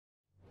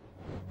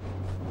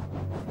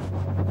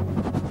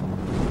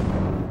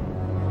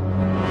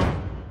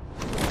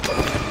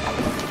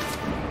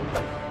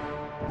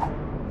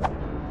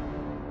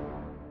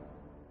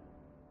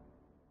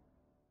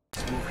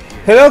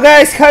Hello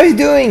guys, how you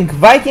doing?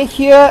 Viking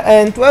here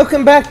and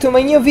welcome back to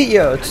my new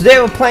video. Today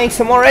we're playing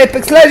some more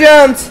Apex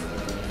Legends.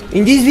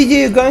 In this video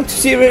you're going to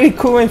see really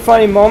cool and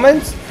funny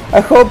moments. I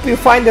hope you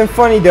find them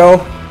funny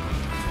though.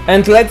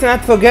 And let's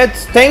not forget,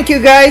 thank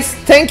you guys,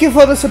 thank you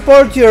for the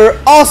support, you're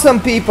awesome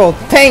people,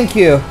 thank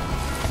you.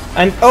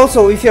 And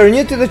also if you're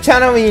new to the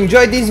channel and you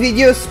enjoyed these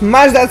videos,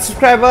 smash that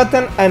subscribe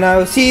button and I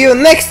will see you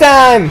next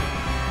time.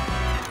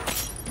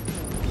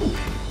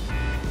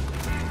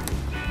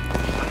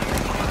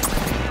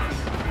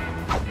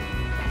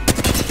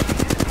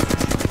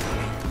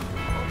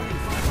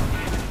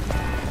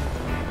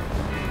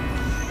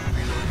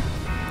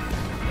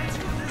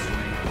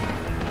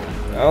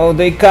 Oh,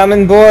 they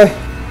coming, boy.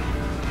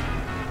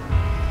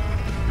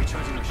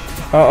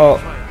 Uh-oh.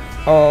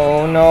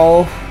 Oh,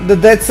 no. The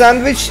dead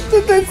sandwich.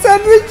 The dead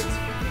sandwich.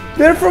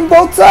 They're from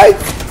both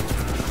sides.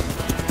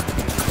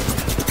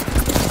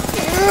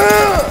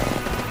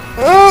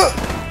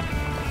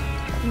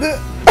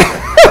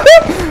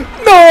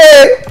 No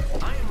way.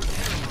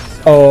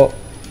 Oh.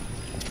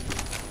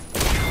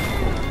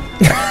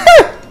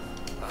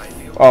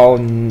 Oh.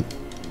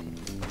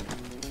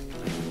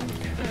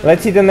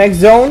 Let's see the next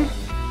zone.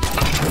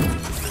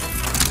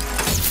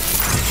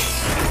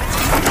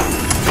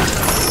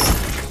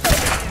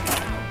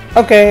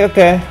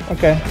 Okay.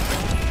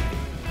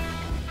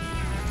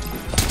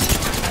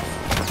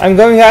 I'm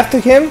going after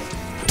him.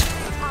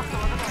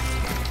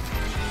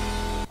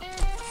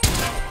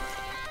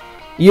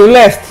 You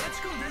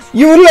left.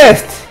 You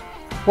left.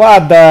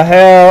 What the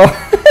hell?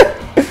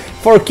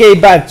 4K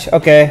badge.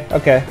 Okay.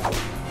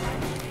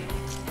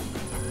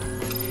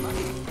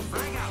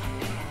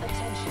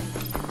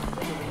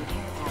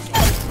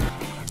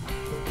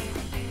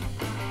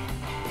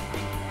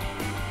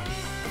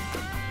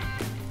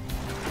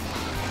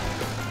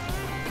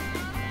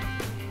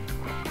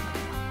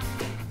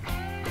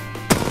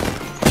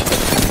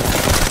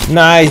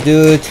 Nice,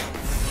 dude.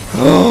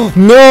 Oh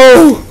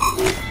no!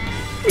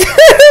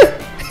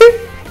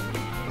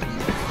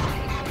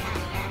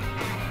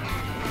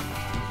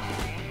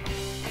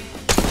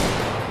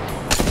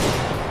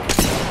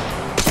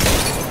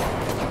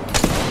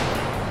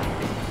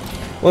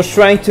 Was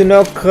trying to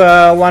knock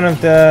one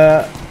of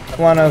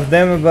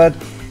them, but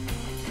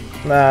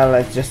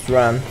let's just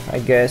run, I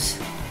guess.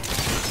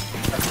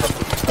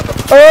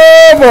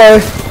 Oh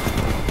boy!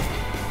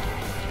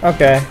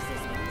 Okay.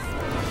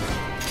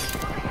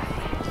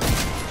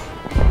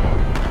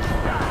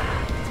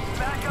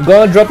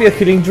 Gonna drop your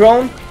healing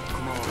drone.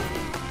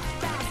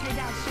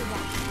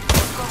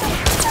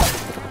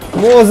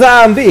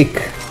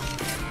 Mozambique.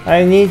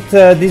 I need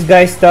this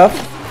guy's stuff.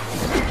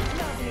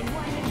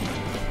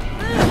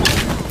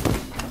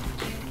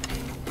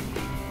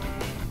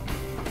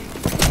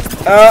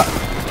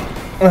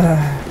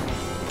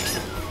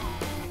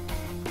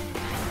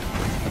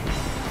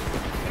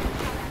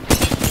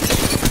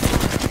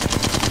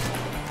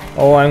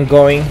 Oh, I'm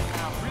going.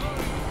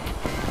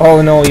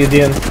 Oh no, you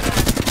didn't.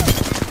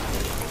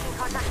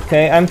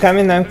 Okay, I'm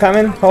coming,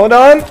 hold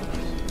on!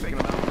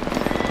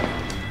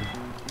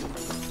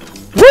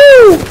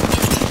 Woo!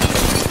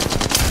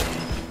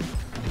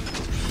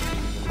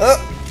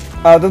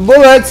 Out of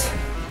bullets!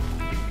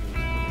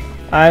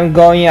 I'm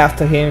going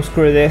after him,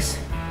 screw this.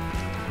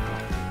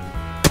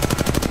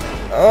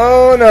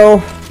 Oh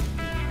no!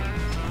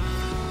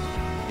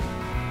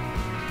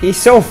 He's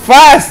so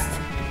fast!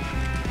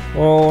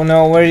 Oh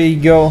no, where did he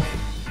go?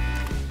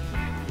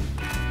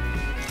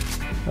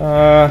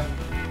 Oh.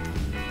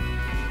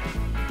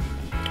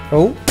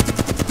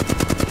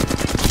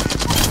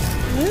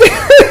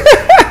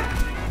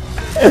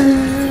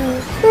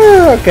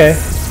 Okay.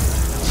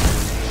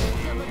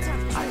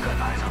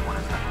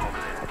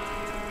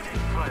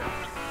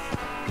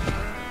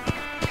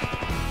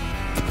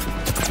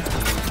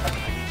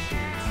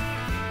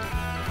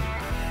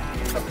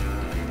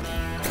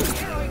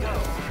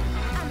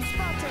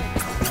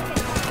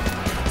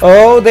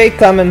 Oh, they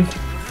coming.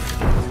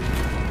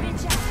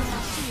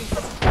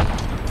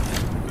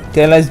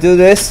 Okay, let's do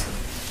this.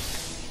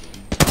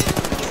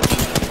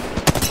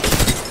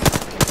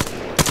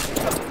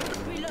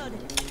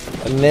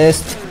 I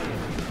missed.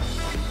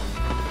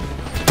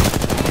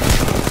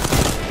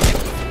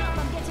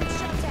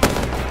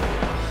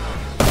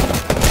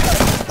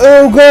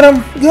 Oh, got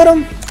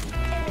him!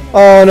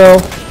 Oh no!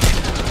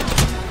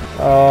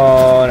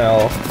 Oh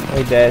no,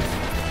 we're dead.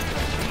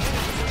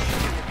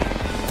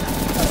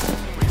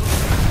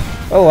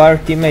 Oh, our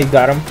teammate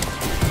got him.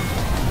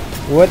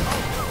 What?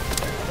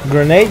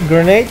 Grenade!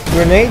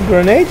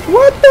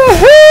 What the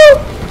hell?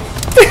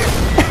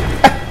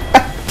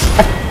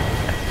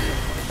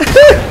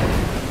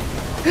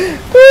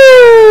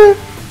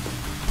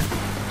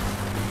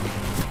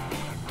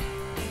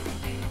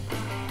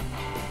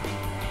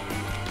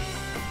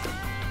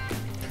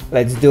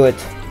 Let's do it.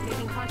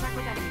 Making contact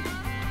with enemy.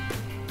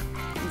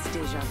 It's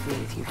deja vu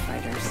with you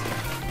fighters.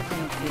 I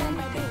don't feel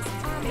anything.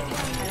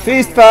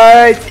 Fist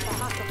fight!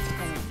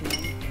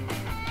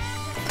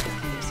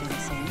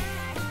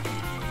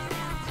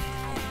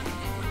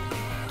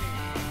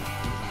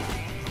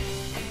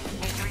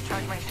 Need to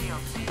recharge my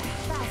shields.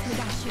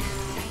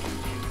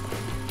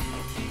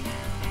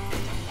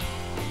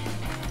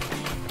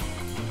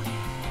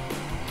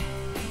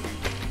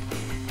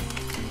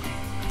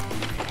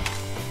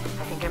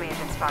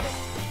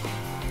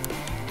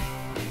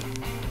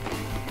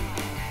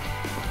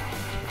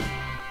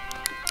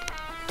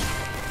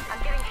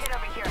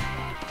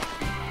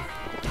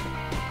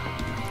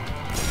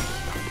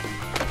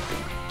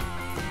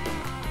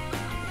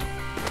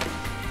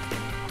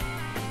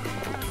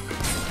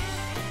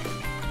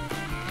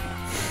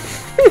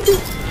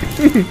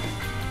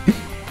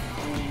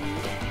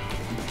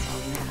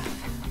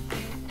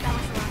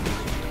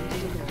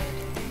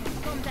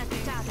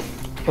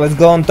 Let's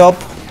go on top.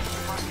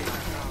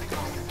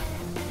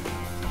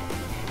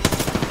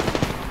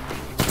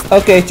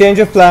 Okay, change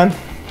of plan.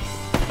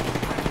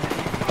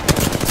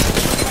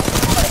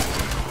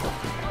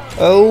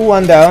 Oh,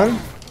 one down.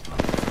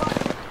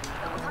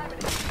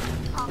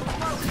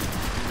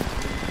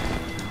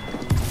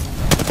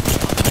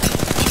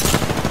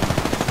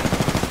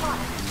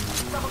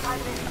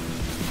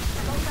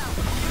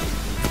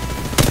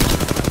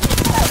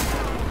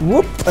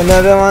 Whoop,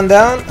 another one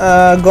down.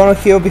 Gonna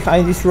heal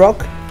behind this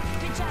rock.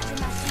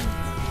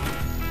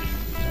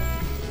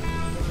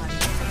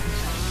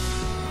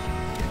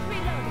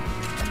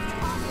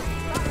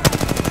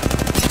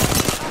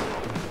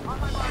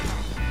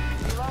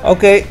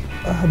 Okay,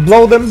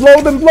 blow them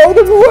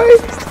away!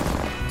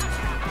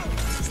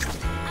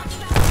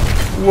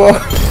 Whoa!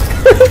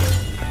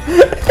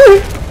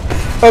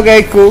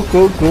 Okay,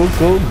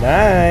 cool,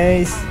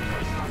 nice!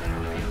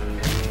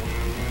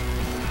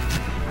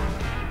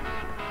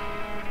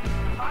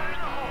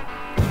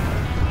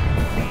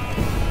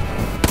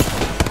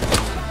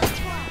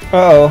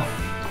 Uh-oh.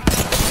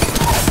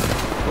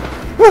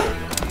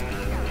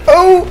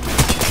 Oh!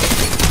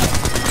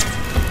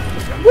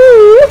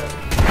 Woo!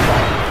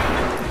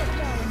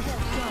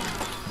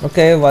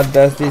 Okay, what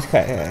does this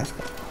guy have?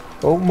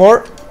 Oh,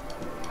 more!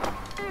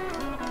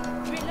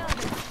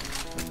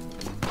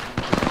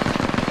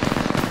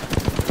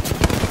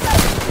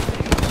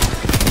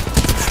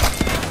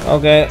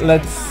 Okay,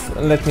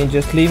 let me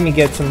just leave me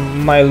get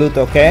some my loot,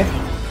 okay?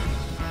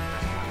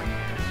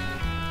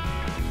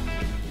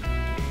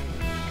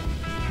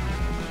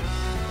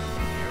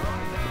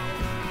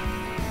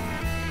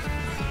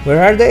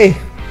 Where are they?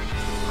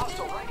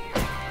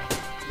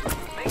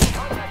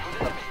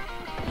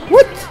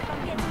 What?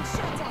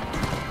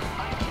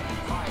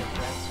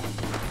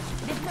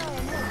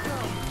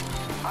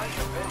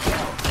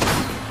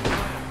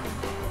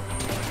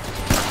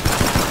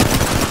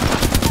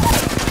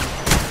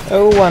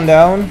 Oh, one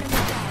down.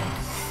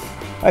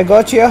 I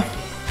got you.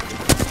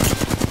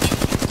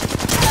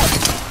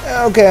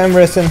 Okay, I'm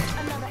resting.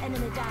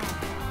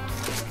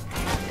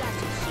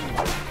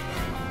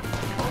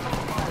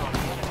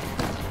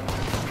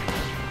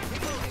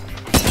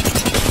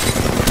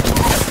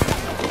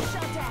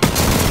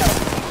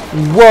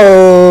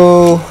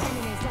 Whoa!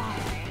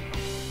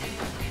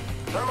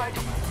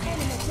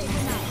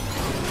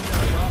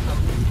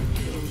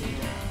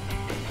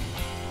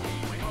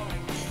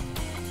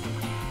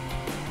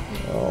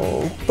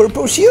 Oh,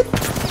 purple shield!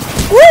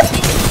 Woo!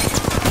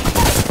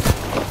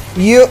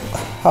 You!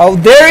 How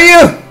dare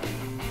you!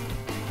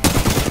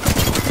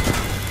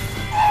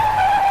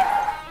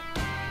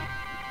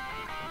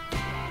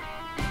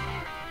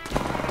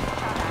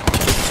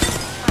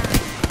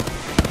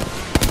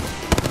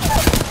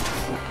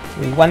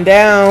 One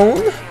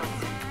down.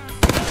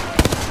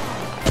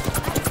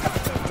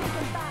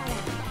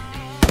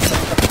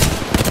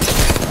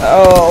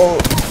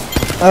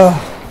 Oh,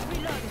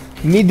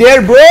 me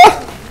there, bro.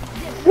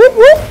 Whoop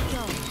whoop.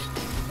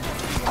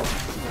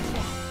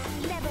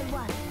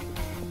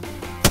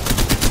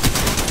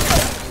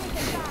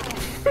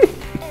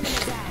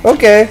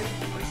 Okay.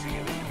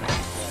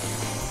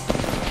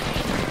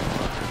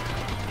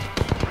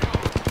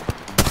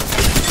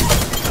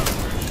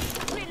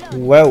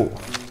 Whoa.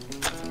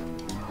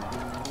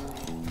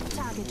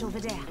 Over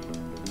there.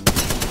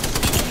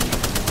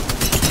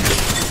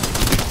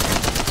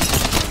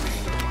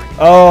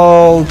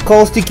 Oh,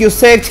 Caustic, you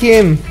saved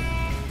him.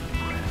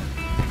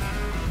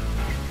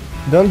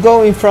 Don't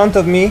go in front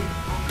of me.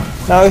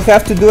 Now we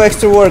have to do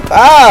extra work.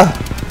 Ah!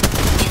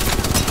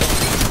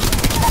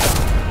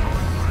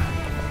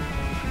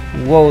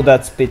 Whoa,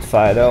 that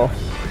Spitfire though.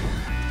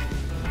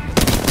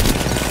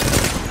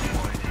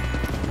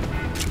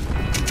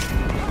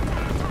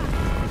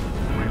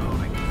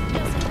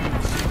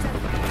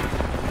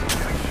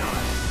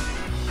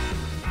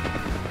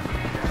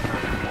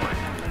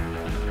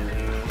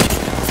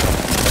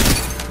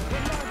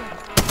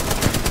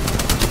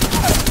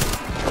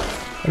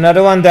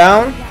 Another one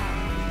down.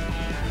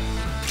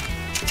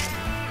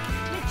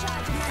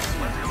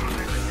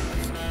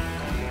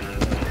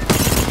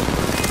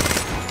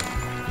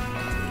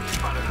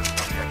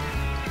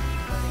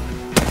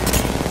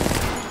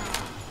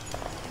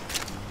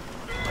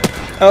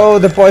 Oh,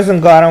 the poison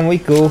got him. We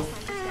cool.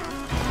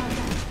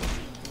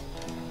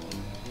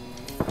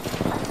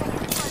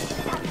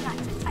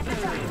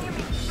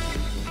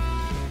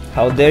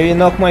 How dare you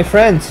knock my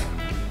friends?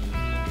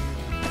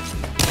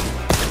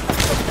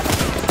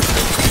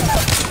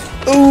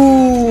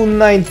 Ooh,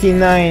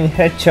 99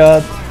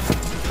 headshot.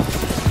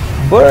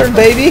 Burn,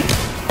 baby.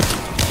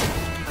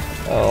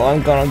 Oh,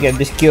 I'm gonna get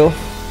this kill.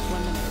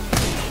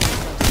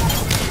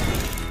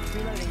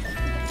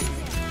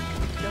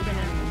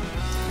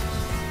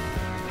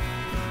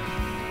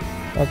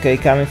 Okay,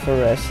 coming for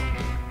rest.